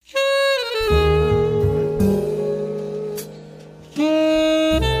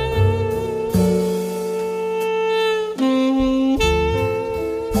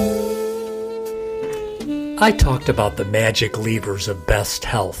I talked about the magic levers of best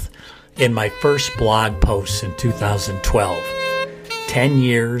health in my first blog post in 2012, 10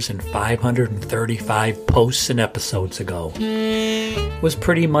 years and 535 posts and episodes ago. It was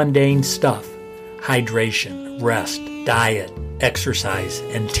pretty mundane stuff: hydration, rest, diet, exercise,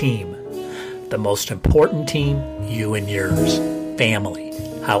 and team. The most important team, you and yours, family,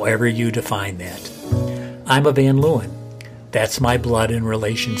 however you define that. I'm a Van Leeuwen. That's my blood and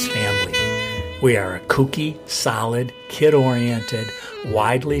relations family. We are a kooky, solid, kid-oriented,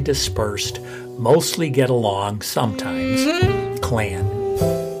 widely dispersed, mostly get along sometimes clan.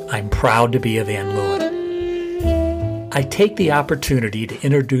 I'm proud to be a Van Leeuwen. I take the opportunity to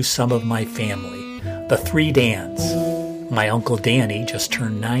introduce some of my family, the three Dans. My Uncle Danny just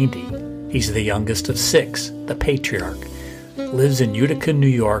turned 90. He's the youngest of six, the patriarch. Lives in Utica, New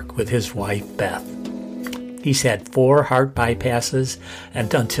York with his wife, Beth. He's had 4 heart bypasses,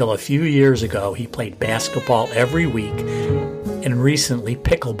 and until a few years ago, he played basketball every week and recently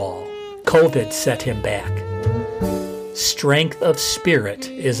pickleball. COVID set him back. Strength of spirit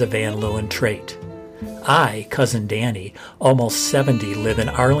is a Van Leeuwen trait. I, Cousin Danny, almost 70, live in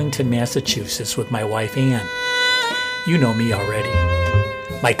Arlington, Massachusetts with my wife, Ann. You know me already.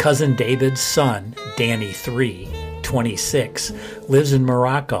 My cousin David's son, Danny 3, 26, lives in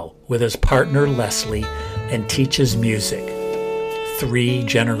Morocco with his partner, Leslie, and teaches music. 3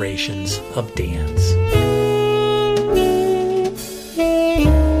 generations of Dans.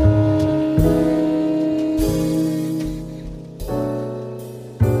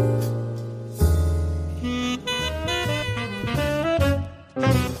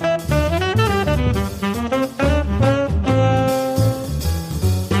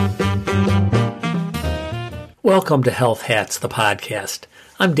 Welcome to Health Hats, the podcast.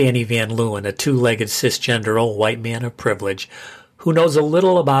 I'm Danny Van Leeuwen, a 2-legged cisgender old white man of privilege who knows a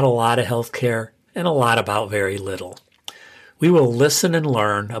little about a lot of healthcare and a lot about very little. We will listen and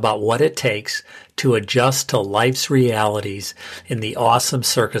learn about what it takes to adjust to life's realities in the awesome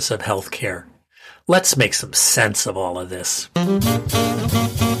circus of healthcare. Let's make some sense of all of this. All right,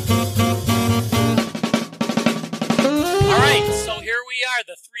 so here we are,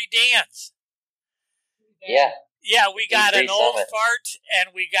 the 3 Dans. Yeah, we got an old fart,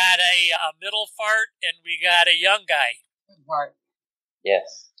 and we got a middle fart, and we got a young guy. Fart.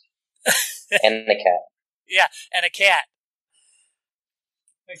 Yes. And the cat. Yeah, and a cat.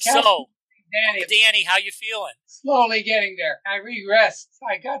 So, Danny, how you feeling? Slowly getting there. I regressed.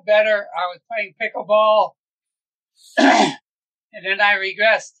 I got better. I was playing pickleball, and then I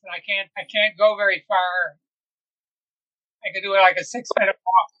regressed. I can't go very far. I could do like a 6-minute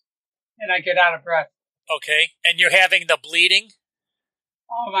walk, and I get out of breath. Okay, and you're having the bleeding?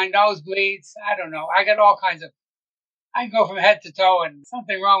 Oh, my nose bleeds. I don't know. I got all kinds of. I can go from head to toe, and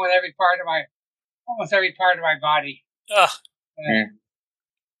something wrong with almost every part of my body. Ugh.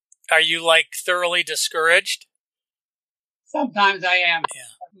 Are you thoroughly discouraged? Sometimes I am.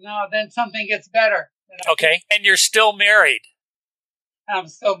 Yeah. No, then something gets better. Okay, and you're still married. I'm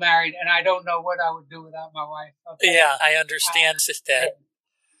still married, and I don't know what I would do without my wife. Okay. Yeah, I understand that.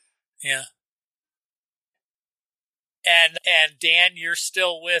 Yeah. And Dan, you're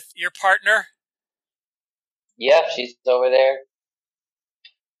still with your partner? Yep, she's over there.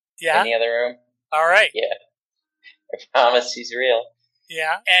 Yeah? In the other room. All right. Yeah. I promise she's real.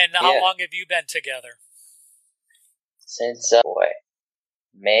 Yeah? And how long have you been together? Since,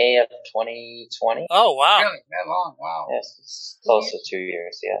 May of 2020. Oh, wow. Really? That long? Wow. Yes, it's close to 2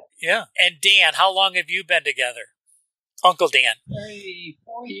 years, yeah. Yeah. And Dan, how long have you been together? Uncle Dan.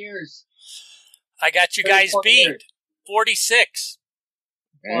 34 years. I got you guys beat. Years. 46.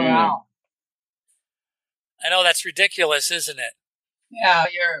 Wow. I know that's ridiculous, isn't it? Yeah,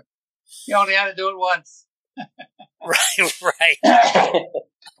 you only had to do it once. Right.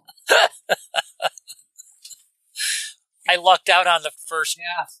 I lucked out on the first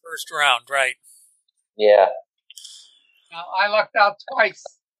round, right? Yeah. I lucked out twice.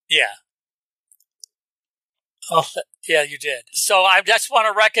 Yeah. Oh, yeah, you did. So I just want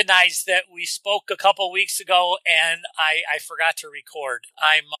to recognize that we spoke a couple weeks ago, and I forgot to record.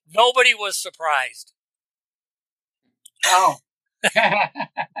 Nobody was surprised. Oh.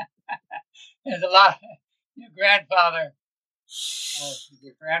 There's a lot. Your grandfather.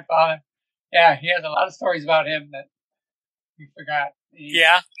 Your grandfather. Yeah, he has a lot of stories about him that you forgot.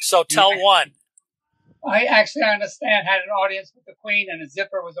 Yeah? So tell one. I actually, I understand, had an audience with the Queen, and his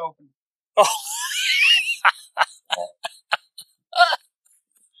zipper was open. Oh.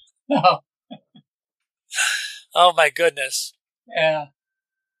 No. Oh, my goodness. Yeah.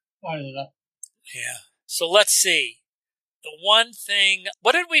 Yeah. So let's see. the one thing,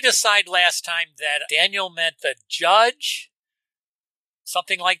 what did we decide last time that Daniel meant the judge?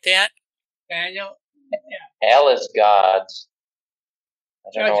 Something like that? Daniel? L is God's. I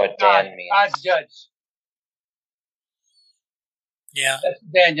don't know Judge what of God. Dan means. God's judge. Yeah. That's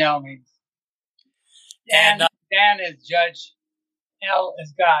what Danielle means. And Dan is judge. L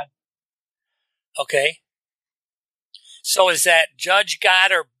is God. okay. So is that judge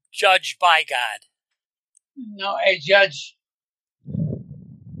God or judged by God? No, a judge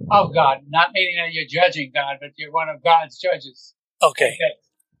of God. Not meaning that you're judging God, but you're one of God's judges. Okay.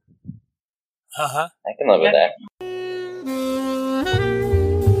 Uh-huh. I can live with that.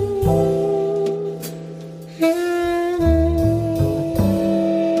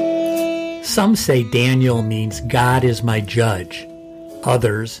 Some say Daniel means God is my judge.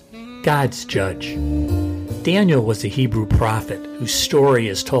 Others, God's judge. Daniel was a Hebrew prophet whose story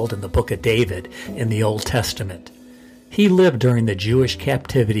is told in the book of David in the Old Testament. He lived during the Jewish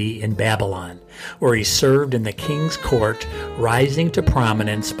captivity in Babylon, where he served in the king's court, rising to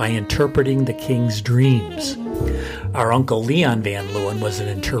prominence by interpreting the king's dreams. Our Uncle Leon Van Leeuwen was an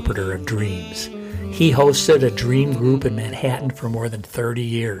interpreter of dreams. He hosted a dream group in Manhattan for more than 30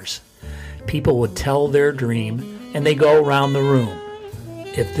 years. People would tell their dream, and they go around the room.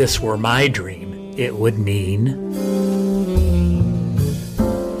 If this were my dream, it would mean...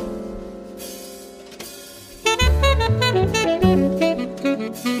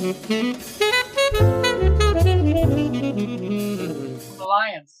 The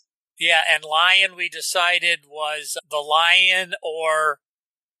lions. Yeah, and lion we decided was the lion or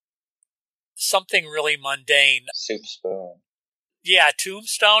something really mundane. Soup spoon. Yeah,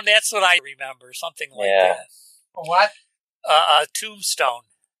 tombstone, that's what I remember, something like that. What? A tombstone.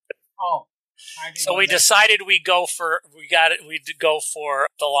 Oh. So we decided we'd go for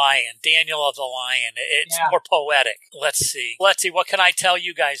the lion, Daniel of the Lion. It's more poetic. Let's see, what can I tell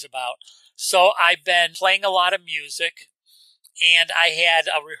you guys about? So I've been playing a lot of music, and I had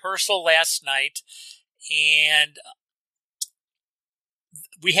a rehearsal last night, and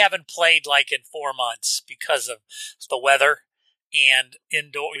we haven't played like in 4 months because of the weather and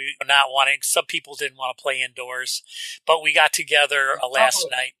indoor not wanting. Some people didn't want to play indoors, but we got together last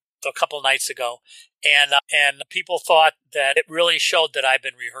night. A couple of nights ago, and people thought that it really showed that I've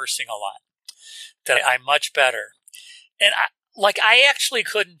been rehearsing a lot, that I'm much better, and I actually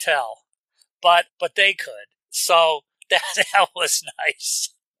couldn't tell, but they could, so that was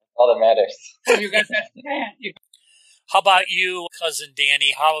nice. All that matters. You got that? How about you, cousin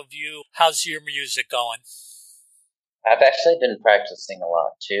Danny? How's your music going? I've actually been practicing a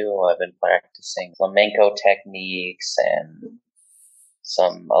lot too. I've been practicing flamenco techniques and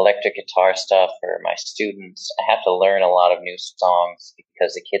some electric guitar stuff for my students. I have to learn a lot of new songs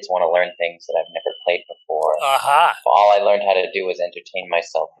because the kids want to learn things that I've never played before. Uh-huh. All I learned how to do was entertain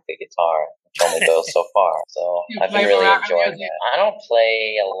myself with the guitar, which only goes so far. So I've been really enjoying that. I don't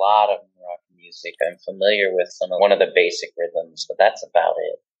play a lot of Moroccan music. I'm familiar with one of the basic rhythms, but that's about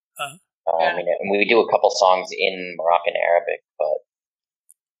it. Uh-huh. I mean, we do a couple songs in Moroccan Arabic, but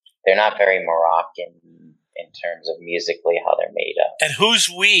they're not very Moroccan in terms of musically how they're made up. And who's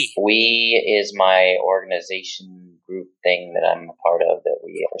we? We is my organization group thing that I'm a part of, that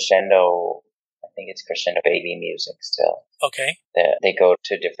we Crescendo, I think it's Crescendo Baby Music still. Okay. They go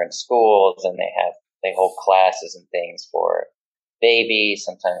to different schools and they hold classes and things for babies,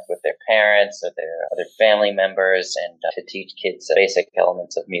 sometimes with their parents or their other family members, and to teach kids the basic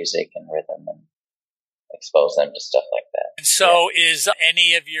elements of music and rhythm and expose them to stuff like that. And so is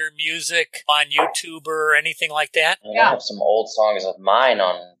any of your music on YouTube or anything like that? I have some old songs of mine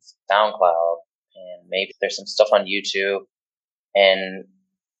on SoundCloud, and maybe there's some stuff on YouTube. And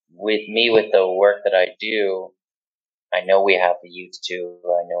with the work that I do, I know we have the YouTube,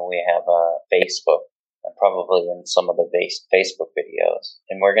 I know we have Facebook, and probably in some of the Facebook videos.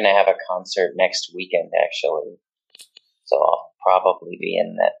 And we're going to have a concert next weekend, actually. So I'll probably be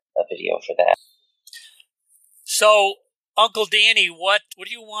in a video for that. So, Uncle Danny, what do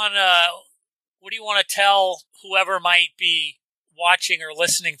you want to tell whoever might be watching or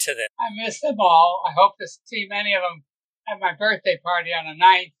listening to this? I miss them all. I hope to see many of them at my birthday party on the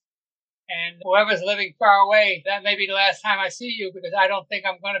 9th. And whoever's living far away, that may be the last time I see you, because I don't think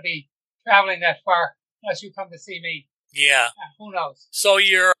I'm going to be traveling that far unless you come to see me. Yeah. Who knows? So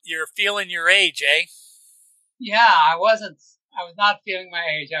you're feeling your age, eh? Yeah, I was not feeling my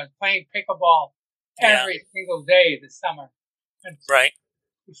age. I was playing pickleball every single day this summer. Right.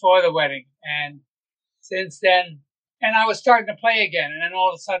 Before the wedding. And since then, and I was starting to play again. And then all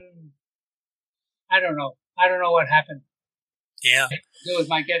of a sudden, I don't know what happened. Yeah. It was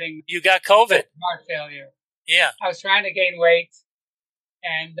my getting... You got COVID. Heart failure. Yeah. I was trying to gain weight,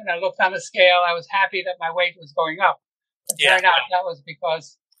 and when I looked on the scale, I was happy that my weight was going up. It turned out that was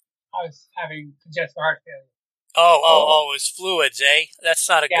because I was having congestive heart failure. Oh, it was fluids, eh? That's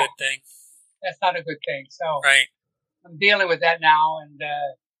not a good thing. That's not a good thing. So right. I'm dealing with that now, and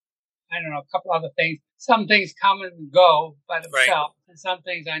I don't know, a couple other things. Some things come and go by themselves, and some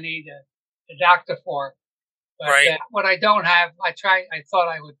things I need a doctor for. But what I don't have, I thought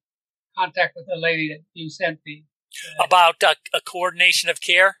I would contact with the lady that you sent me. About a coordination of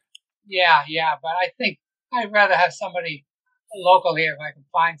care? Yeah, but I think I'd rather have somebody local here if I can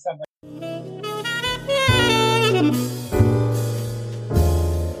find somebody.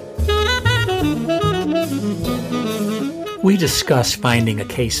 We discussed finding a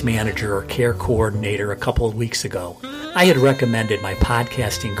case manager or care coordinator a couple of weeks ago. I had recommended my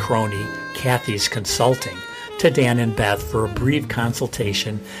podcasting crony, Kathy's Consulting, to Dan and Beth for a brief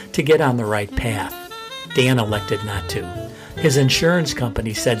consultation to get on the right path. Dan elected not to. His insurance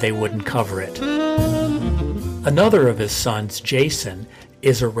company said they wouldn't cover it. Another of his sons, Jason,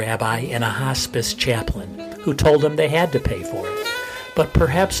 is a rabbi and a hospice chaplain who told him they had to pay for it, but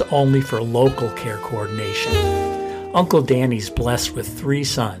perhaps only for local care coordination. Uncle Danny's blessed with 3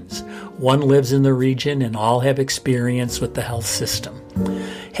 sons. One lives in the region and all have experience with the health system.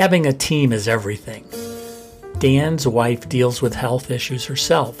 Having a team is everything. Dan's wife deals with health issues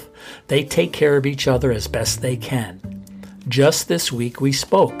herself. They take care of each other as best they can. Just this week we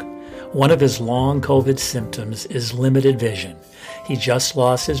spoke. One of his long COVID symptoms is limited vision. He just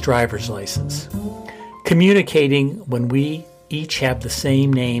lost his driver's license. Communicating when we each have the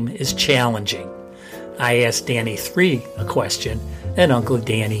same name is challenging. I asked Danny 3 a question, and Uncle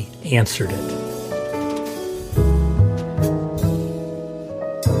Danny answered it.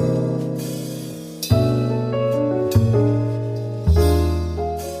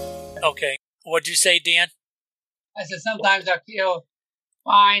 Okay. What'd you say, Dan? I said sometimes I feel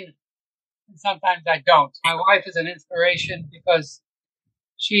fine, and sometimes I don't. My wife is an inspiration because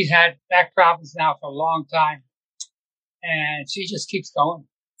she's had back problems now for a long time, and she just keeps going.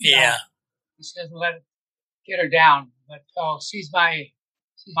 Yeah. She doesn't let it get her down. But she's my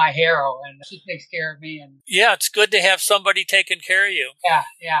hero, and she takes care of me. And yeah, it's good to have somebody taking care of you. Yeah,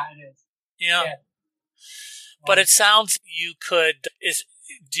 it is. Yeah. But it sounds you could.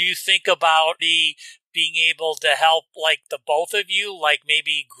 Do you think about being able to help, like, the both of you, like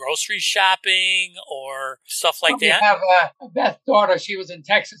maybe grocery shopping or stuff like that? We have Beth's daughter. She was in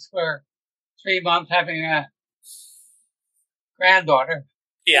Texas for 3 months having a granddaughter.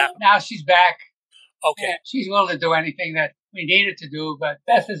 Yeah. Now she's back. Okay. She's willing to do anything that we needed to do, but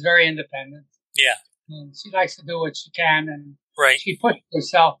Beth is very independent. Yeah. And she likes to do what she can, and she pushes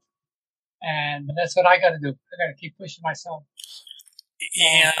herself. And that's what I got to do. I got to keep pushing myself.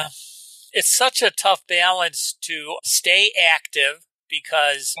 Yeah. It's such a tough balance to stay active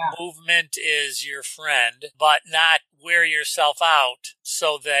because movement is your friend, but not wear yourself out.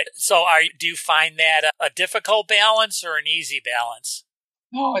 Do you find that a difficult balance or an easy balance?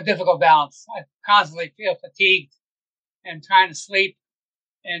 No, a difficult balance. I constantly feel fatigued and trying to sleep.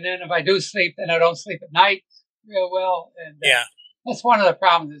 And then if I do sleep, then I don't sleep at night real well. And that's one of the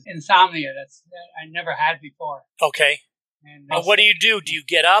problems is insomnia that I never had before. Okay. And what do? Do you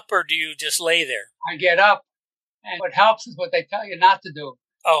get up or do you just lay there? I get up, and what helps is what they tell you not to do.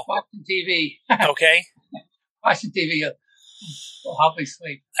 Oh. Watching TV. Okay. Watching TV will help me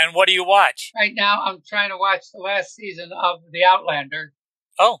sleep. And what do you watch? Right now, I'm trying to watch the last season of The Outlander.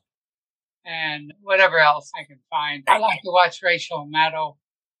 Oh. And whatever else I can find. I like to watch Rachel Maddow.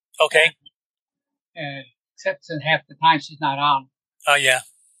 Okay. Except in half the time she's not on. Oh, yeah.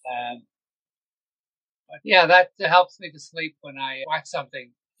 But yeah, that helps me to sleep when I watch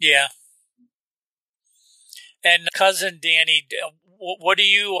something. Yeah. And cousin Danny, what do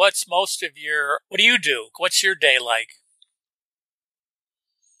you do? What's your day like?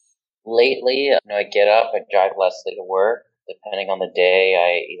 Lately, I get up, I drive Leslie to work. Depending on the day,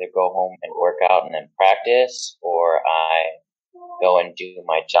 I either go home and work out and then practice, or I go and do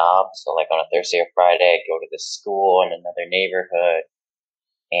my job. So like on a Thursday or Friday, I go to the school in another neighborhood,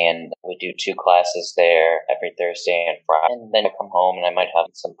 and we do 2 classes there every Thursday and Friday. And then I come home and I might have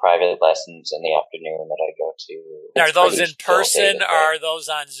some private lessons in the afternoon that I go to. Are those in person or are those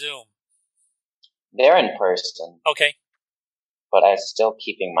on Zoom? They're in person. Okay. But I'm still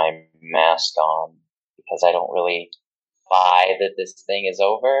keeping my mask on because I don't really buy that this thing is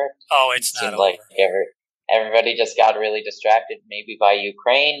over. Oh, it's not over. Like everybody just got really distracted, maybe by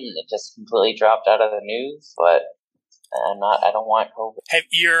Ukraine, and it just completely dropped out of the news. But I don't want COVID.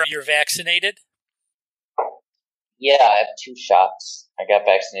 You're vaccinated? Yeah, I have 2 shots. I got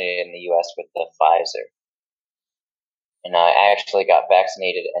vaccinated in the U.S. with the Pfizer. And I actually got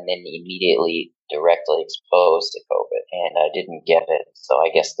vaccinated and then immediately directly exposed to COVID, and I didn't get it. So I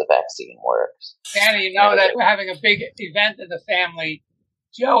guess the vaccine works. Danny, you know that we're having a big event in the family.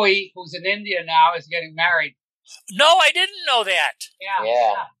 Joey, who's in India now, is getting married. No, I didn't know that.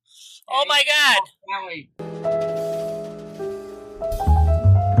 Yeah. Oh, my God. Family.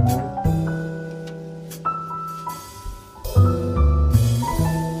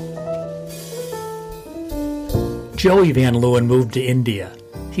 Joey Van Leeuwen moved to India.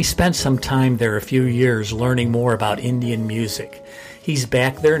 He spent some time there a few years learning more about Indian music. He's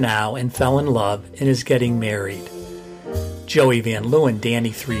back there now and fell in love and is getting married. Joey Van Leeuwen,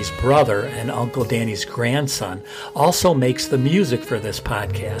 Danny 3's brother and Uncle Danny's grandson, also makes the music for this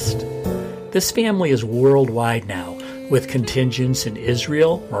podcast. This family is worldwide now, with contingents in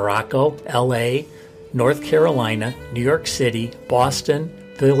Israel, Morocco, LA, North Carolina, New York City, Boston,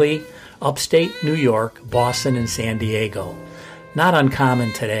 Philly, upstate New York, Boston, and San Diego. Not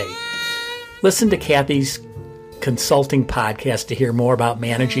uncommon today. Listen to Kathy's consulting podcast to hear more about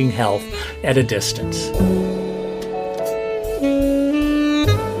managing health at a distance.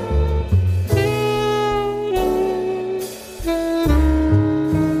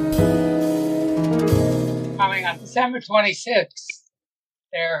 Coming on December 26th,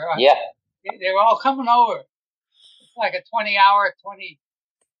 they're all coming over. It's like a 20-hour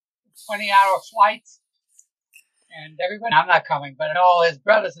flight. And everybody, I'm not coming, but all his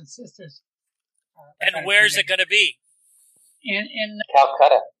brothers and sisters. And where's it going to be? In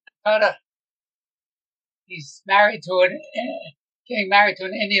Calcutta. He's getting married to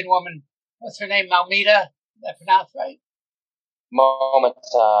an Indian woman. What's her name? Maumita? Is that pronounced right? Momita,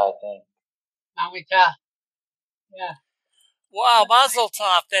 I think. Maumita. Yeah. Wow, Mazel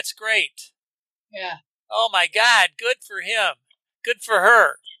Tov. That's great. Yeah. Oh, my God. Good for him. Good for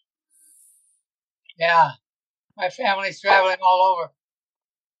her. Yeah. My family's traveling all over.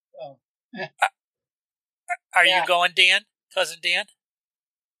 So. Are you going, Dan? Cousin Dan?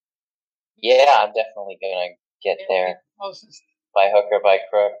 Yeah, I'm definitely going to get there. Closest. By hook or by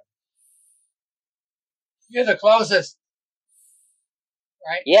crook. You're the closest.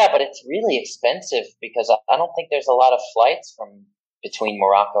 Right? Yeah, but it's really expensive because I don't think there's a lot of flights from between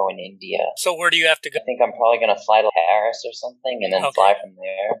Morocco and India. So where do you have to go? I think I'm probably going to fly to Paris or something and then fly from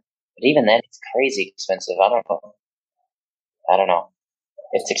there. But even then, it's crazy expensive. I don't know.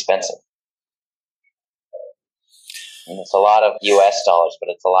 It's expensive. And it's a lot of U.S. dollars, but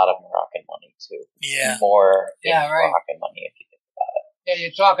it's a lot of Moroccan money, too. Yeah. More right. Moroccan money, if you think about it. Yeah,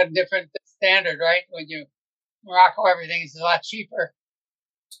 you're talking different standard, right? When Morocco, everything is a lot cheaper.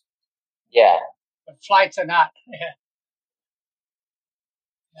 Yeah. But flights are not. Yeah.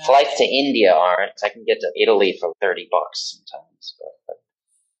 Flights to India aren't. I can get to Italy for $30 sometimes, but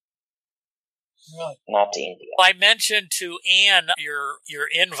really? Not to India. I mentioned to Anne your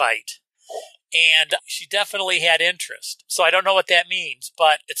invite, and she definitely had interest. So I don't know what that means,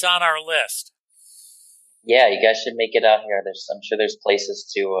 but it's on our list. Yeah, you guys should make it out here. I'm sure there's places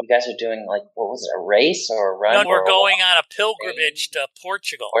to. You guys are doing what was it, a race or a run? No, we're going on a pilgrimage to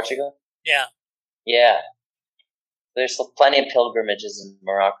Portugal. Portugal? Yeah. Yeah. There's plenty of pilgrimages in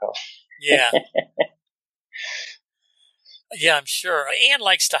Morocco. Yeah. Yeah, I'm sure. Anne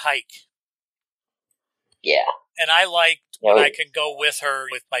likes to hike. Yeah. And I like when I can go with her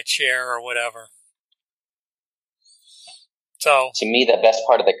with my chair or whatever. So, to me, the best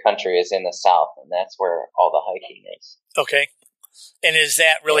part of the country is in the south, and that's where all the hiking is. Okay. And is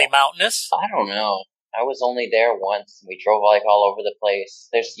that really mountainous? I don't know. I was only there once. We drove all over the place.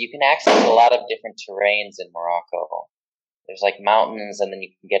 You can access a lot of different terrains in Morocco. There's mountains, and then you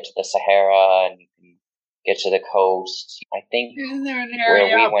can get to the Sahara, and you can get to the coast. I think. Isn't there an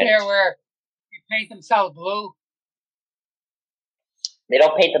area out there where you paint themselves blue? They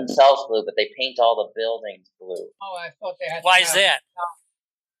don't paint themselves blue, but they paint all the buildings blue. Oh, I thought they had. Why is that?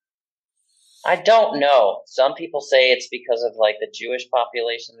 I don't know. Some people say it's because of the Jewish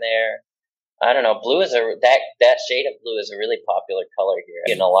population there. I don't know. Blue is that shade of blue is a really popular color here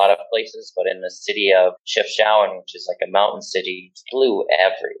in a lot of places, but in the city of Chefchaouen, which is a mountain city, it's blue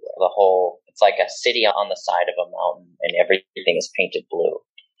everywhere. It's like a city on the side of a mountain, and everything is painted blue.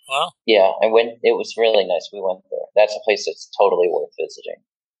 Wow. Yeah, I went. It was really nice. We went there. That's a place that's totally worth visiting.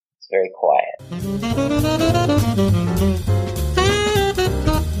 It's very quiet.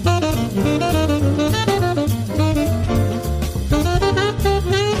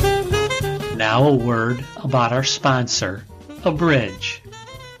 Now a word about our sponsor, Abridge.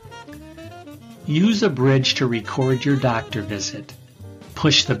 Use Abridge to record your doctor visit.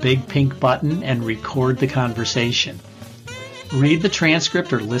 Push the big pink button and record the conversation. Read the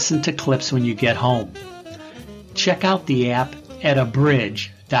transcript or listen to clips when you get home. check out the app at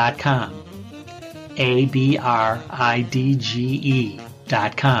abridge.com, abridge.com,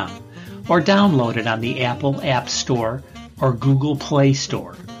 or download it on the Apple App Store or Google Play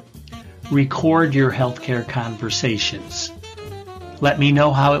Store. Record your healthcare conversations. Let me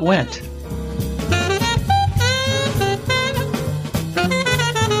know how it went.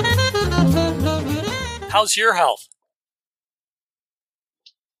 How's your health?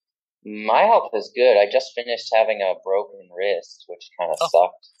 My health is good. I just finished having a broken wrist, which kind of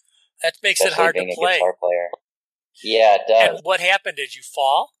sucked. That makes it hard to being play. A guitar player. Yeah, it does. And what happened? Did you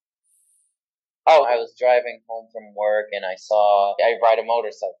fall? Oh, I was driving home from work and I ride a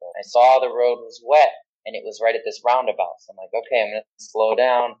motorcycle. I saw the road was wet and it was right at this roundabout. So I'm like, okay, I'm going to slow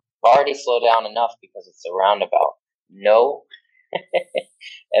down. I've already slowed down enough because it's a roundabout. No.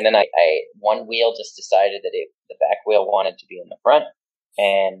 And then I one wheel just decided that the back wheel wanted to be in the front,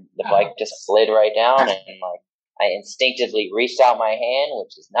 and the bike just slid right down, and I instinctively reached out my hand,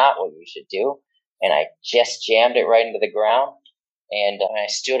 which is not what you should do, and I just jammed it right into the ground. And I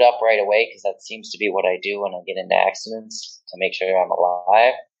stood up right away because that seems to be what I do when I get into accidents to make sure I'm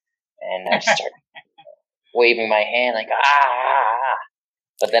alive. And I started waving my hand like, ah.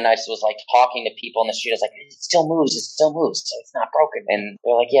 But then I just was talking to people on the street. I was like, it still moves, so it's not broken. And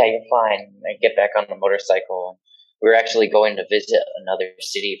they're like, yeah, you're fine. And I get back on the motorcycle. And we were actually going to visit another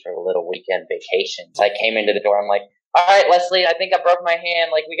city for a little weekend vacation. So I came into the door. I'm like, all right, Leslie, I think I broke my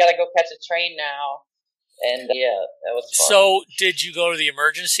hand. We got to go catch a train now. And yeah, that was fun. So did you go to the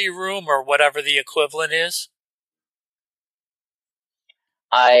emergency room or whatever the equivalent is?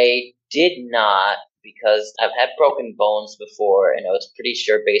 I did not, because I've had broken bones before, and I was pretty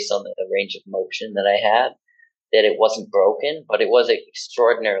sure based on the range of motion that I had that it wasn't broken, but it was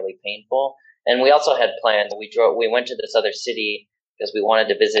extraordinarily painful. And we also had plans. We went to this other city because we wanted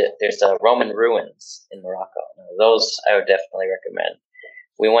to visit. There's Roman ruins in Morocco. Now, those I would definitely recommend.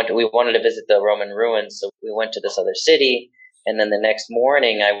 We wanted to visit the Roman ruins, so we went to this other city. And then the next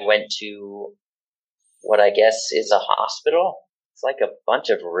morning, I went to what I guess is a hospital. It's like a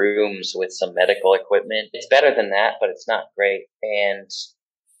bunch of rooms with some medical equipment. It's better than that, but it's not great. And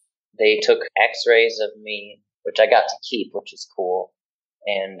they took x-rays of me, which I got to keep, which is cool.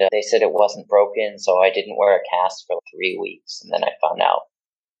 And they said it wasn't broken, so I didn't wear a cast for 3 weeks. And then I found out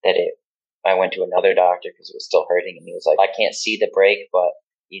that I went to another doctor because it was still hurting. And he was like, I can't see the break, but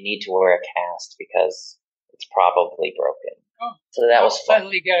you need to wear a cast because it's probably broken. Oh, so that was fun. How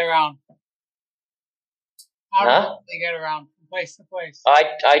does he get around? How does he get around from place to place?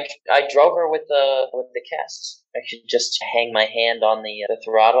 I drove her with the cast. I should just hang my hand on the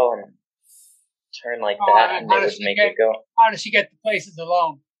throttle and turn like that, and it would make it go. How does she get to places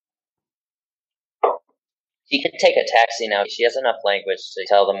alone? She can take a taxi now. She has enough language to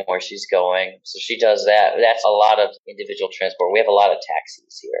tell them where she's going, so she does that. That's a lot of individual transport. We have a lot of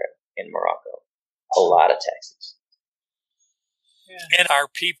taxis here in Morocco. A lot of taxis. Yeah. And are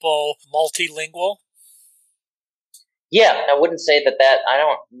people multilingual? Yeah, I wouldn't say that I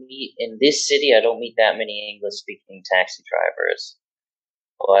don't meet, in this city, I don't meet that many English-speaking taxi drivers.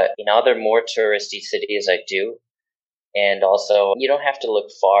 But in other more touristy cities, I do. And also, you don't have to look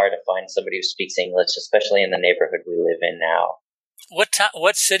far to find somebody who speaks English, especially in the neighborhood we live in now.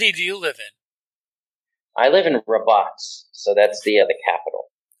 What city do you live in? I live in Rabat, so that's the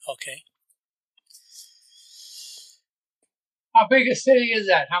capital. Okay. How big a city is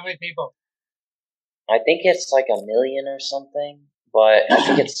that? How many people? I think it's like 1 million or something, but I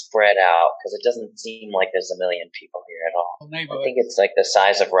think it's spread out because it doesn't seem like there's 1 million people here at all. I think it's like the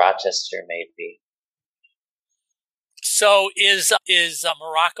size of Rochester, maybe. So is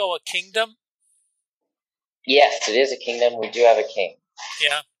Morocco a kingdom? Yes, it is a kingdom. We do have a king.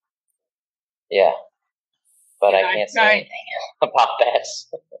 Yeah. Yeah. But I can't say anything about that.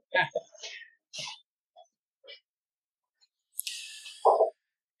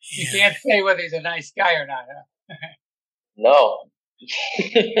 You can't say whether he's a nice guy or not, huh? No.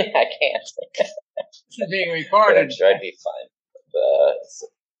 I can't. It's being recorded. I'm sure I'd be fine.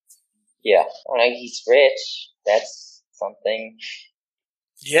 Yeah. He's rich. That's something.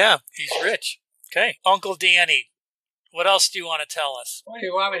 Yeah, he's rich. Okay. Uncle Danny, what else do you want to tell us? What do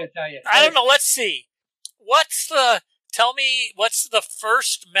you want me to tell you? I don't know. Let's see. Tell me, what's the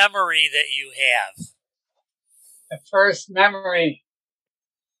first memory that you have? The first memory.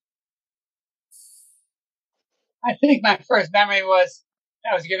 I think my first memory was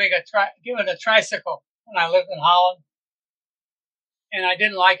I was given a tricycle when I lived in Holland, and I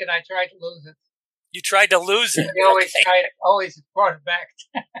didn't like it. I tried to lose it. You tried to lose it? I always brought it back.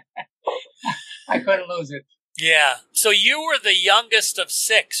 I couldn't lose it. Yeah. So you were the youngest of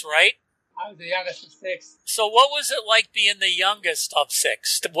 6, right? I was the youngest of 6. So what was it like being the youngest of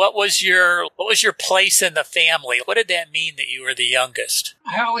 6? What was your place in the family? What did that mean that you were the youngest?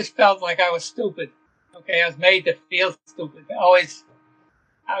 I always felt like I was stupid. Okay, I was made to feel stupid.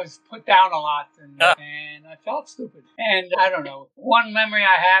 I was put down a lot, and I felt stupid. And I don't know. One memory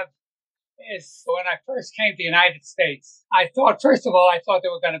I have is when I first came to the United States. First of all, I thought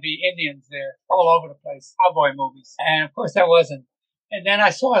there were going to be Indians there all over the place, cowboy movies. And of course there wasn't. And then I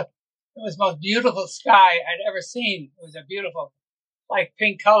saw it was the most beautiful sky I'd ever seen. It was a beautiful, like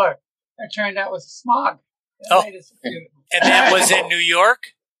pink color. It turned out it was smog. And that was in New York?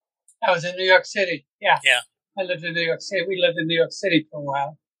 That was in New York City. Yeah. Yeah. I lived in New York City. We lived in New York City for a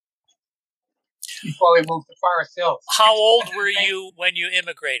while before we moved to Forest Hills. How old were you when you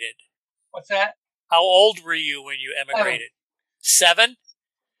immigrated? What's that? How old were you when you immigrated? 7?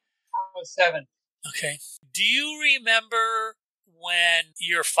 I was 7. Okay. Do you remember when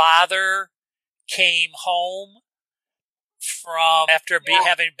your father came home from after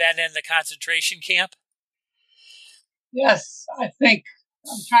having been in the concentration camp? Yes, I'm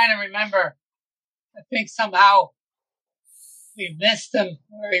trying to remember. I think somehow we missed him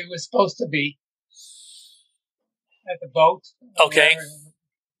where he was supposed to be at the boat. Okay.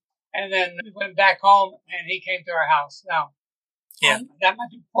 And then we went back home and he came to our house. Now, that might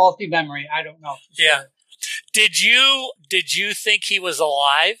be faulty memory. I don't know. Yeah. Sure. Did you think he was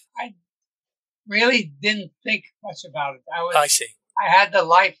alive? I really didn't think much about it. I see. I had the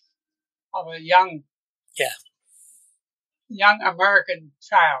life of a young American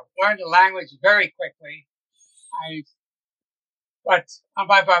child. Learned the language very quickly. But on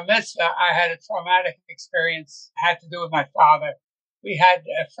my bar mitzvah, I had a traumatic experience. It had to do with my father. We had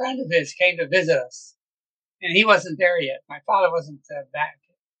a friend of his came to visit us, and he wasn't there yet. My father wasn't back.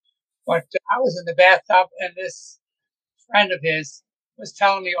 But I was in the bathtub, and this friend of his was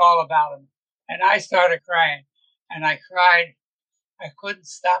telling me all about him. And I started crying, and I cried. I couldn't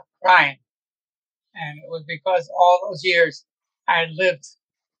stop crying. And it was because all those years I had lived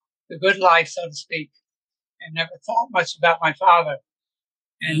the good life, so to speak, and never thought much about my father.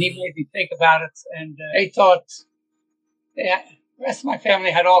 And he made me think about it. And they thought the rest of my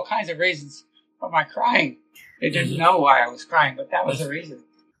family had all kinds of reasons for my crying. They didn't know why I was crying, but that was the reason.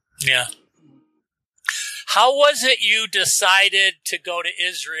 Yeah. How was it you decided to go to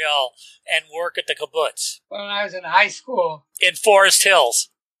Israel and work at the kibbutz? When I was in high school. In Forest Hills.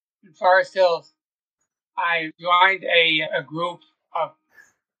 In Forest Hills. I joined a group of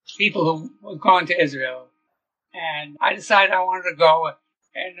people who were going to Israel. And I decided I wanted to go.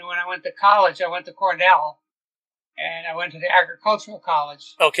 And when I went to college, I went to Cornell. And I went to the agricultural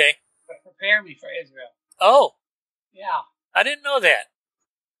college. Okay. To prepare me for Israel. Oh. Yeah. I didn't know that.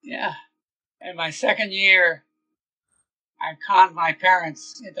 Yeah. And my second year, I conned my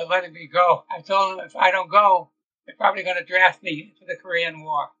parents into letting me go. I told them if I don't go, they're probably going to draft me for the Korean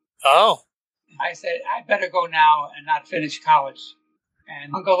War. Oh. I said, I better go now and not finish college.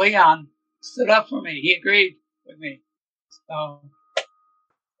 And Uncle Leon stood up for me. He agreed with me. So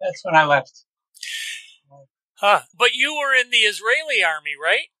that's when I left. Huh. But you were in the Israeli army,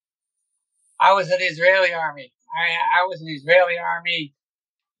 right? I was in the Israeli army. I was in the Israeli army.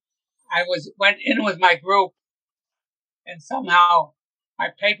 I went in with my group, and somehow my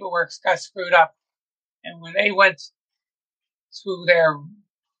paperwork got screwed up. And when they went to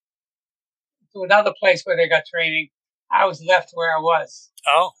another place where they got training, I was left where I was.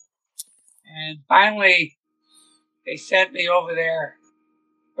 Oh. And finally, they sent me over there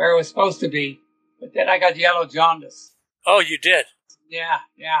where it was supposed to be. But then I got yellow jaundice. Oh, you did? Yeah.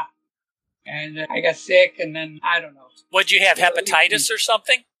 And I got sick, and then, I don't know. What'd you have, hepatitis or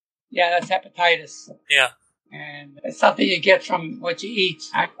something? Yeah, that's hepatitis. Yeah. And it's something you get from what you eat.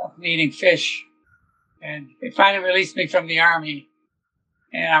 I've been eating fish. And they finally released me from the army.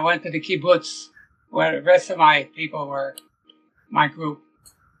 And I went to the kibbutz where the rest of my people were, my group.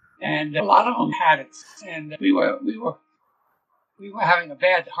 And a lot of them had it. And we were having a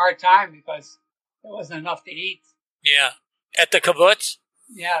hard time because there wasn't enough to eat. Yeah. At the kibbutz?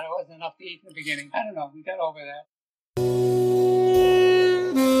 Yeah, there wasn't enough to eat in the beginning. I don't know. We got over that.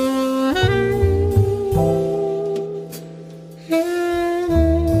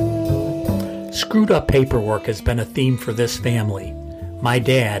 Screwed up paperwork has been a theme for this family. My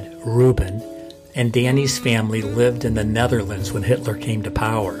dad, Reuben, and Danny's family lived in the Netherlands when Hitler came to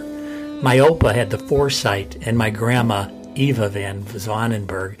power. My opa had the foresight, and my grandma, Eva van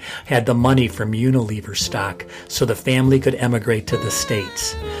Zwanenberg, had the money from Unilever stock so the family could emigrate to the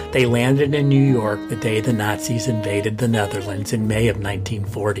States. They landed in New York the day the Nazis invaded the Netherlands in May of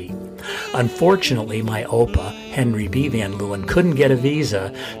 1940. Unfortunately, my Opa, Henry B. Van Leeuwen, couldn't get a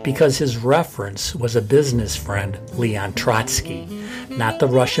visa because his reference was a business friend, Leon Trotsky, not the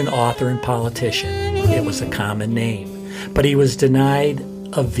Russian author and politician. It was a common name. But he was denied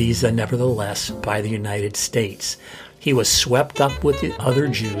a visa nevertheless by the United States. He was swept up with the other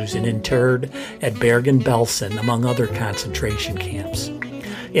Jews and interred at Bergen-Belsen, among other concentration camps.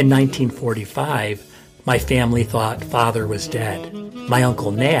 In 1945, my family thought father was dead. My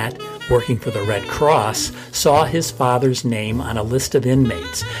Uncle Nat, working for the Red Cross, saw his father's name on a list of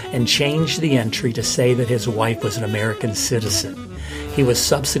inmates and changed the entry to say that his wife was an American citizen. He was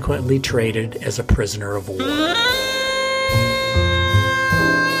subsequently traded as a prisoner of war.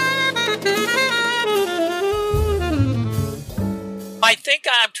 I think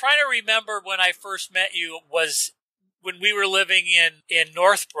I'm trying to remember when I first met you was when we were living in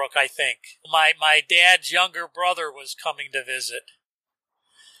Northbrook, I think. My dad's younger brother was coming to visit.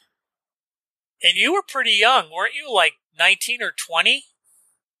 And you were pretty young, weren't you? Like 19 or 20?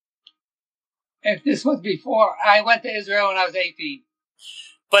 If this was before, I went to Israel when I was 18.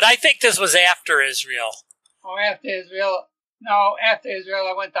 But I think this was after Israel. Oh, after Israel? No, after Israel,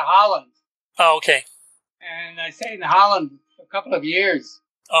 I went to Holland. Oh, okay. And I stayed in Holland for a couple of years.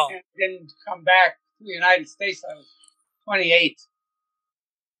 Oh. And didn't come back to the United States. I was 28.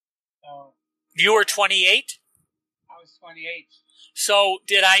 So You were 28? I was 28. So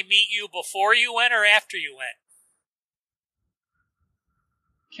did I meet you before you went or after you went?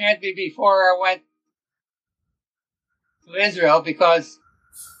 Can't be before I went to Israel, because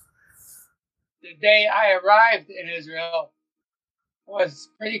the day I arrived in Israel was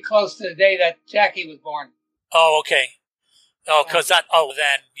pretty close to the day that Jackie was born. Oh, okay. Oh, because then,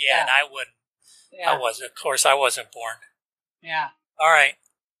 Yeah. and I wouldn't. Yeah. Of course, I wasn't born. Yeah. All right.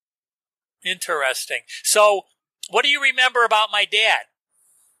 Interesting. So, what do you remember about my dad?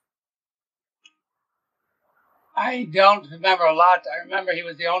 I don't remember a lot. I remember he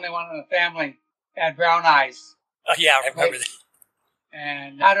was the only one in the family that had brown eyes. Oh, yeah, I remember that.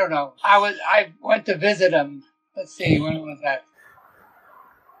 And I don't know. I went to visit him. Let's see, when was that?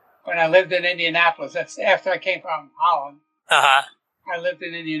 When I lived in Indianapolis. That's after I came from Holland. Uh-huh. I lived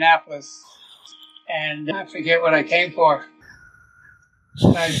in Indianapolis, and I forget what I came for.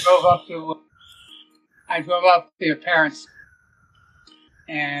 And I drove up to your parents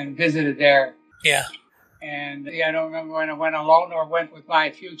and visited there. Yeah. And I don't remember when I went alone or went with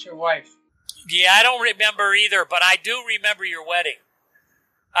my future wife. Yeah, I don't remember either, but I do remember your wedding.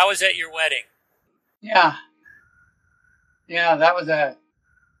 I was at your wedding. Yeah. Yeah, that was a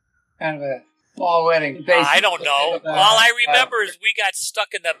kind of a small wedding. I don't know. All I remember is we got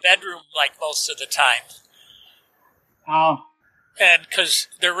stuck in the bedroom like most of the time. Oh. And because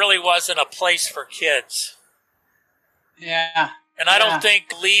there really wasn't a place for kids. Yeah. And I don't think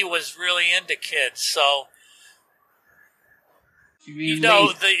Lee was really into kids, so... You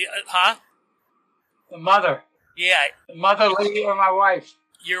know, Lee? The The mother. Yeah. The mother, Lee, or my wife.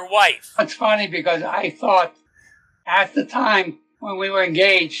 Your wife. It's funny because I thought at the time when we were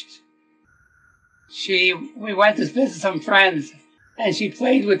engaged, we went to visit some friends, and she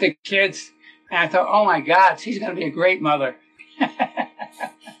played with the kids, and I thought, oh my God, she's going to be a great mother.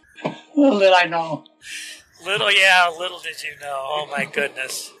 Little did I know. Little did you know. Oh my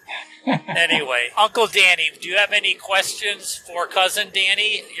goodness. Anyway, Uncle Danny, do you have any questions for cousin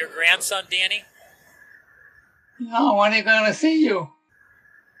Danny, your grandson Danny? No, when are you going to see you?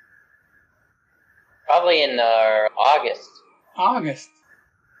 Probably in August. August.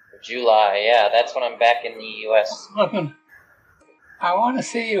 Or July, yeah. That's when I'm back in the U.S. Looking, I want to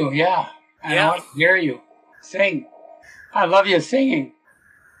see you, yeah. And Yeah. I want to hear you sing. I love your singing.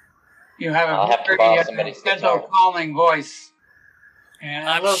 You have I'll a have to very borrow somebody's gentle, guitar. calming voice. And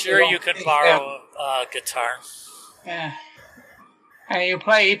I I'm love sure you can borrow a guitar. Yeah. And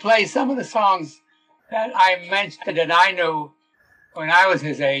he plays some of the songs that I mentioned that I knew when I was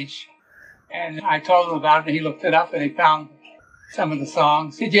his age. And I told him about it, and he looked it up, and he found some of the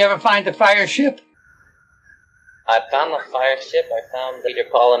songs. Did you ever find the Fire Ship? I found the Fire Ship. I found Peter,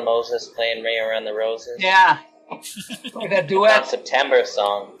 Paul, and Moses playing Ray Around the Roses. Yeah. With that I found duet September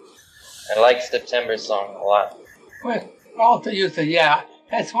song. I like September song a lot. with Walter Houston, yeah.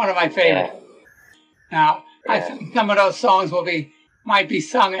 That's one of my favorites. Now, I Yeah. think some of those songs might be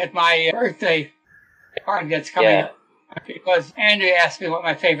sung at my birthday party that's coming Yeah. up. Because Andrea asked me what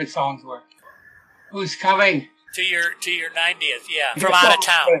my favorite songs were. Who's coming? To your 90th, yeah. From out of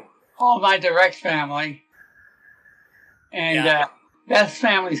town. All my direct family. And Beth's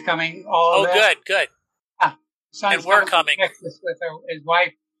family's coming. All of Oh, good. Son's And we're coming. to Texas with his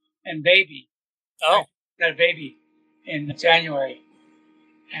wife and baby. Oh. Got a baby in January.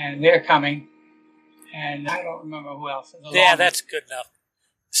 And they're coming. And I don't remember who else is along. Yeah, that's good enough.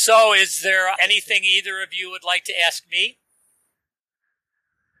 So is there anything either of you would like to ask me?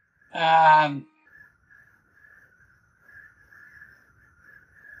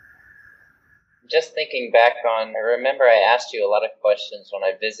 Just thinking back on, I remember I asked you a lot of questions when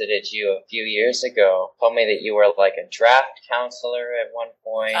I visited you a few years ago. Told me that you were like a draft counselor at one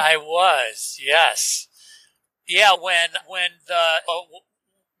point. I was, yes. Yeah, when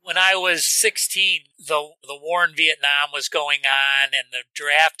I was 16, the war in Vietnam was going on and the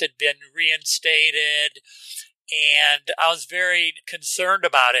draft had been reinstated, and I was very concerned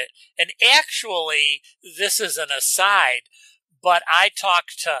about it. And actually, this is an aside, but I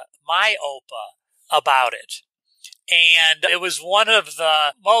talked to my Opa about it. And it was one of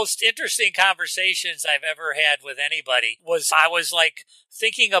the most interesting conversations I've ever had with anybody. I was like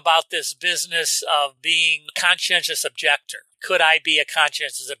thinking about this business of being a conscientious objector. Could I be a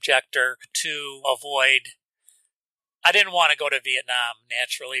conscientious objector to avoid? I didn't want to go to Vietnam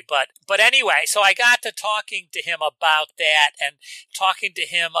naturally, but anyway, so I got to talking to him about that and talking to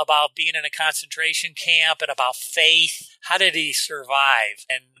him about being in a concentration camp and about faith. How did he survive?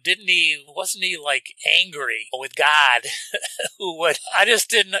 And wasn't he like angry with God? I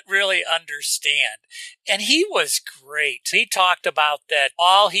just didn't really understand. And he was great. He talked about that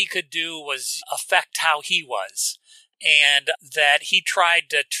all he could do was affect how he was, and that he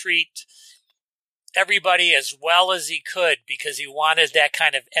tried to treat everybody as well as he could because he wanted that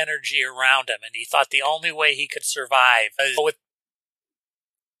kind of energy around him. And he thought the only way he could survive was with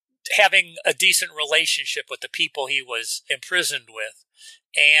having a decent relationship with the people he was imprisoned with.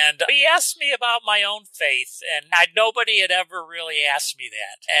 And he asked me about my own faith, and nobody had ever really asked me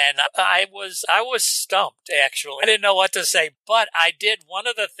that. And I was stumped, actually. I didn't know what to say, but I did. One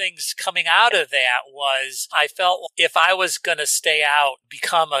of the things coming out of that was I felt if I was going to stay out,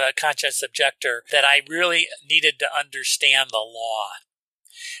 become a conscientious objector, that I really needed to understand the law.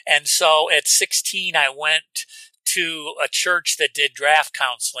 And so at 16, I went to a church that did draft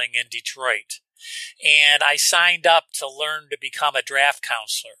counseling in Detroit. And I signed up to learn to become a draft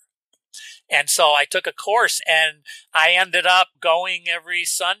counselor. And so I took a course, and I ended up going every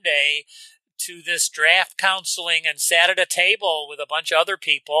Sunday to this draft counseling and sat at a table with a bunch of other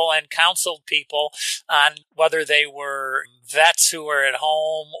people and counseled people on whether they were vets who were at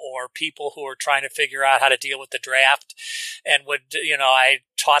home or people who were trying to figure out how to deal with the draft. And I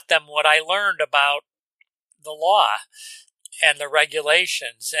taught them what I learned about the law and the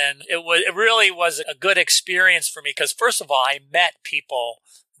regulations. And it really was a good experience for me because, first of all, I met people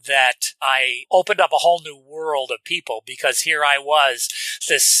that I opened up a whole new world of people, because here I was,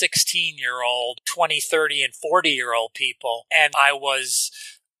 this 16-year-old, 20, 30, and 40-year-old people, and I was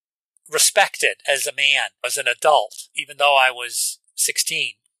respected as a man, as an adult, even though I was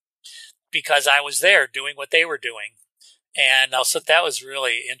 16, because I was there doing what they were doing. And so that was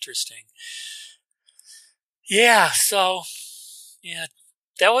really interesting. Yeah, so... yeah,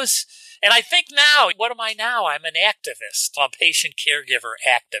 that was, and I think now, what am I now? I'm an activist. I'm a patient caregiver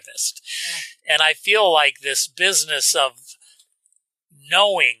activist. And I feel like this business of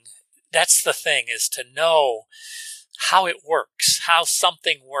knowing, that's the thing, is to know how it works, how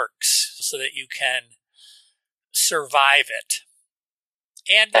something works, so that you can survive it.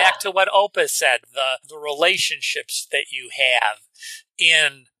 And back to what Opa said, the relationships that you have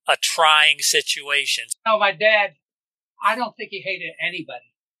in a trying situation. My dad, I don't think he hated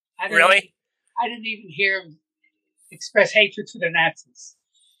anybody. Really? I didn't even hear him express hatred to the Nazis.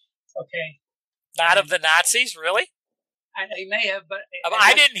 Okay. Not of the Nazis, really? He may have, but...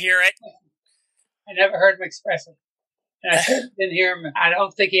 I didn't hear it. I never heard him express it. And I certainly didn't hear him. I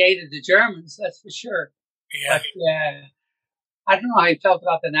don't think he hated the Germans, that's for sure. Yeah. But I don't know how he felt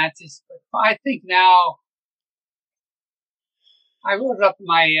about the Nazis, but I think now... I wrote it up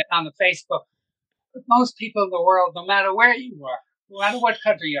on the Facebook. But most people in the world, no matter where you are, no matter what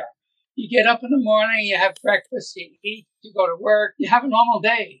country you are, you get up in the morning, you have breakfast, you eat, you go to work, you have a normal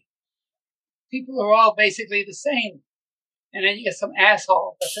day. People are all basically the same. And then you get some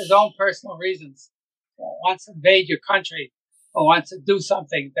asshole that for his own personal reasons wants to invade your country or wants to do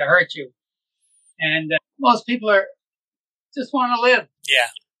something to hurt you. And most people just want to live. Yeah,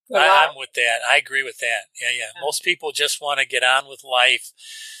 I'm with that. I agree with that. Yeah. Most people just want to get on with life,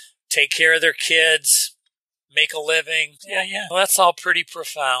 take care of their kids, make a living. Yeah. Well, that's all pretty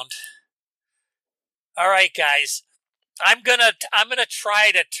profound. All right, guys. I'm gonna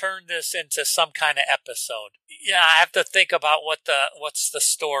try to turn this into some kind of episode. Yeah, I have to think about what's the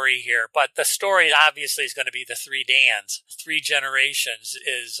story here. But the story obviously is going to be the 3 Dans, 3 generations.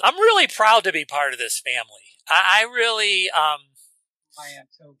 I'm really proud to be part of this family. I really I am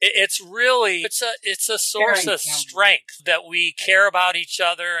too. It's a source of strength that we care about each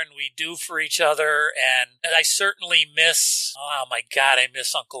other and we do for each other. And I certainly miss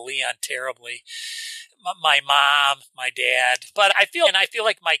Uncle Leon terribly. My mom, my dad, but I feel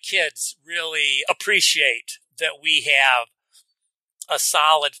like my kids really appreciate that we have a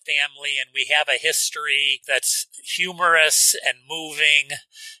solid family and we have a history that's humorous and moving,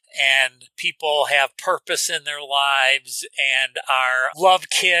 and people have purpose in their lives and love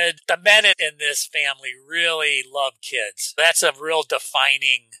kids. The men in this family really love kids. That's a real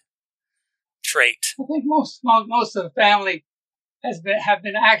defining trait. I think most of the family have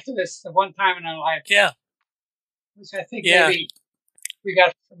been activists at one time in our life. Yeah. Which I think maybe we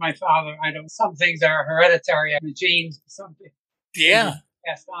got from my father. I don't. Some things are hereditary, the genes, something. Yeah.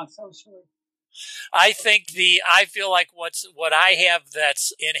 Passed on socially. I feel like what I have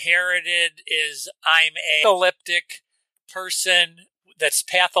that's inherited is I'm a elliptic person that's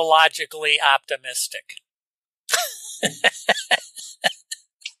pathologically optimistic. It's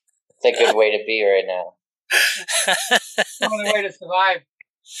a good way to be right now. It's the only way to survive.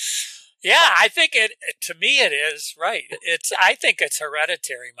 Yeah, I think to me it is, right. I think it's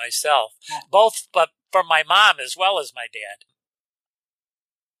hereditary myself. Both, but from my mom as well as my dad.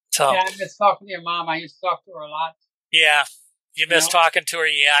 So, yeah, I miss talking to your mom. I used to talk to her a lot. Yeah. You miss talking to her?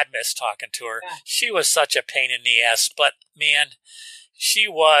 Yeah, I miss talking to her. Yeah. She was such a pain in the ass, but man, she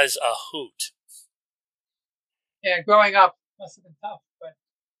was a hoot. Yeah, growing up must have been tough, but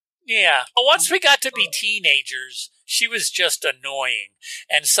yeah. But once we got to be teenagers, she was just annoying.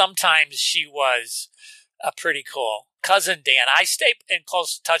 And sometimes she was pretty cool. Cousin Dan, I stay in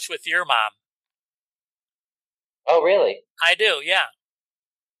close touch with your mom. Oh, really? I do, yeah.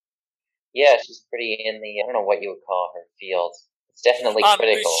 Yeah, she's pretty in the, I don't know what you would call her field. It's definitely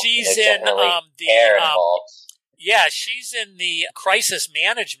critical. She's in the care involved. Yeah, she's in the crisis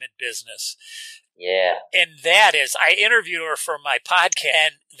management business. Yeah. And I interviewed her for my podcast,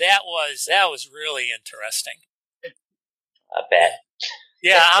 and that was really interesting. I bet.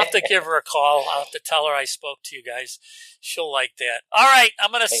 Yeah, I'll have to give her a call. I'll have to tell her I spoke to you guys. She'll like that. All right,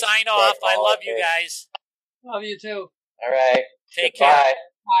 I'm going to sign off. I love you guys. Love you too. All right. Take care.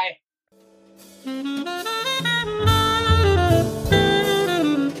 Bye.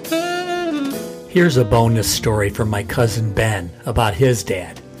 Here's a bonus story from my cousin Ben about his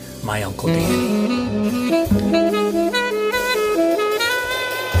dad, my Uncle Danny.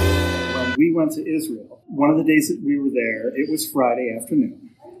 When we went to Israel, one of the days that we were there, it was Friday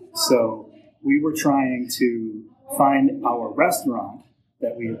afternoon. So we were trying to find our restaurant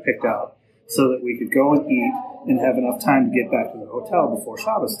that we had picked out so that we could go and eat and have enough time to get back to the hotel before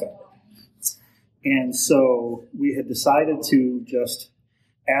Shabbos started. And so we had decided to just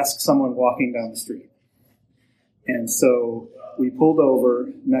ask someone walking down the street. And so we pulled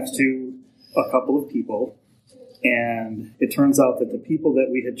over next to a couple of people, and it turns out that the people that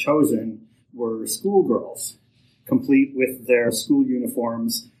we had chosen were schoolgirls, complete with their school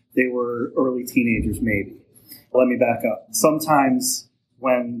uniforms. They were early teenagers, maybe. Let me back up. Sometimes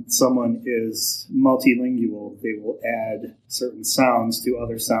when someone is multilingual, they will add certain sounds to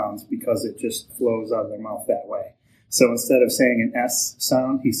other sounds because it just flows out of their mouth that way. So instead of saying an S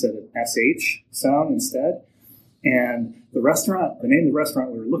sound, he said an SH sound instead. And the name of the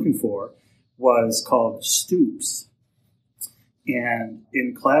restaurant we were looking for was called Stoops. And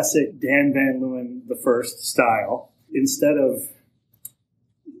in classic Dan Van Leeuwen I style, instead of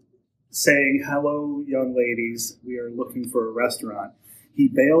saying, "Hello, young ladies, we are looking for a restaurant," he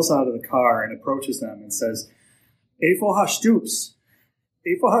bails out of the car and approaches them and says, "Eifo ha-Stoops,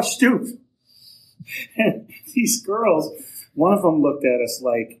 Eifo ha-Stoop." And these girls, one of them looked at us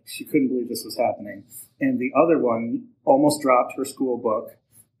like she couldn't believe this was happening. And the other one almost dropped her school book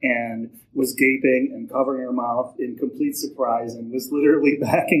and was gaping and covering her mouth in complete surprise and was literally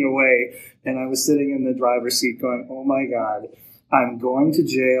backing away. And I was sitting in the driver's seat going, "Oh my God, I'm going to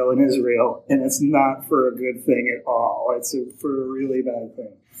jail in Israel, and it's not for a good thing at all. It's for a really bad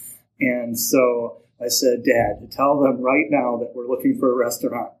thing." And so I said, "Dad, tell them right now that we're looking for a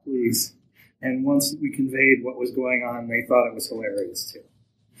restaurant, please." And once we conveyed what was going on, they thought it was hilarious too.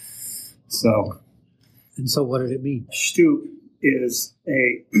 And so what did it mean? Stoop is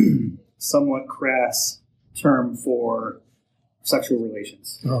a somewhat crass term for sexual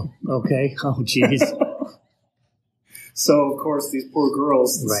relations. Oh, okay. Oh, geez. So, of course, these poor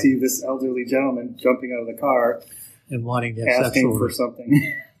girls see this elderly gentleman jumping out of the car, And wanting to have asking for something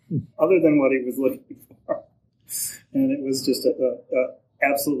other than what he was looking for. And it was just a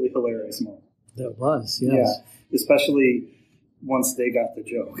absolutely hilarious moment. That was, yes. Yeah, especially once they got the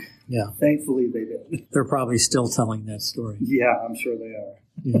joke. Yeah. Thankfully, they did. They're probably still telling that story. Yeah, I'm sure they are.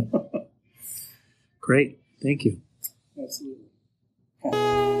 Yeah. Great. Thank you. Absolutely.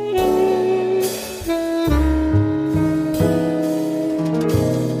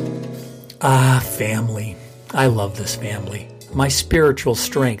 Ah, family. I love this family. My spiritual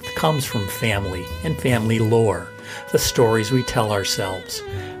strength comes from family and family lore, the stories we tell ourselves,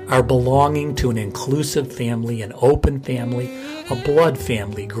 our belonging to an inclusive family, an open family, a blood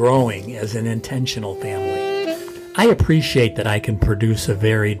family growing as an intentional family. I appreciate that I can produce a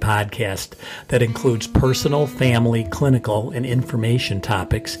varied podcast that includes personal, family, clinical, and information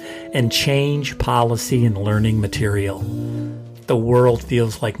topics and change, policy, and learning material. The world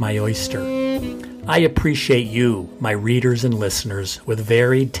feels like my oyster. I appreciate you, my readers and listeners, with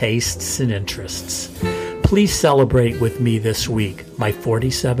varied tastes and interests. Please celebrate with me this week my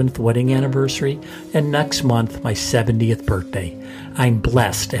 47th wedding anniversary and next month my 70th birthday. I'm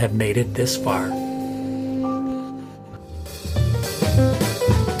blessed to have made it this far.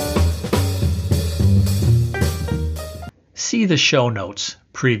 See the show notes,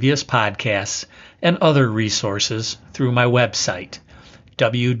 previous podcasts, and other resources through my website,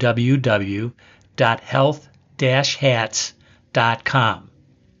 www.health-hats.com.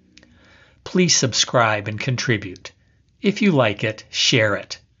 Please subscribe and contribute. If you like it, share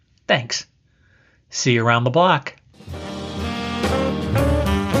it. Thanks. See you around the block.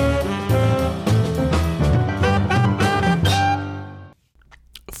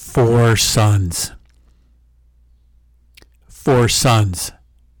 4 sons. 4 sons.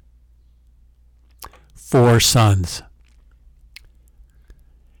 4 sons.